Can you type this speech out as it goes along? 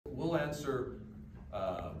will answer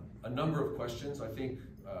a number of questions. I think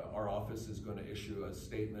our office is going to issue a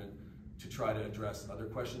statement to try to address other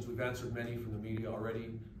questions. We've answered many from the media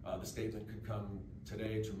already. The statement could come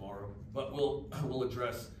today, tomorrow, but we'll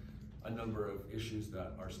address a number of issues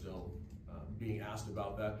that are still being asked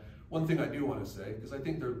about that. One thing I do want to say, because I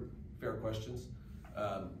think they're fair questions,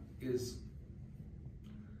 is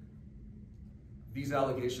these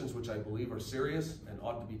allegations, which I believe are serious and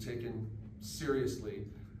ought to be taken seriously,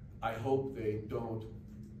 I hope they don't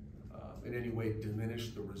in any way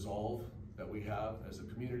diminish the resolve that we have as a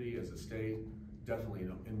community, as a state, definitely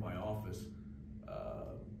in my office,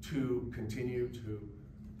 to continue to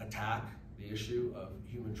attack the issue of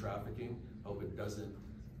human trafficking. I hope it doesn't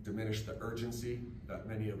diminish the urgency that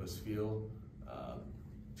many of us feel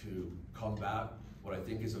to combat what I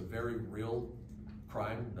think is a very real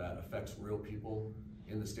crime that affects real people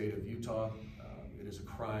in the state of Utah. It is a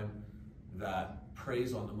crime that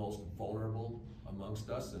preys on the most vulnerable amongst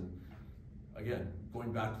us. And again,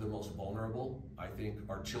 going back to the most vulnerable, I think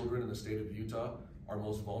our children in the state of Utah are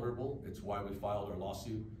most vulnerable. It's why we filed our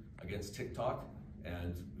lawsuit against TikTok.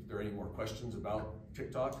 And if there are any more questions about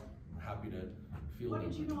TikTok, I'm happy to field them. What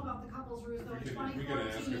did you know about the couples ruse though in 2014? We can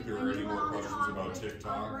ask if there are any more questions about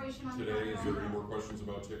TikTok today. Is there any more questions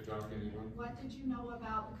about TikTok, anyone? What did you know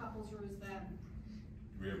about the couples ruse then?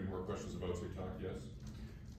 Do we have any more questions about TikTok? Yes.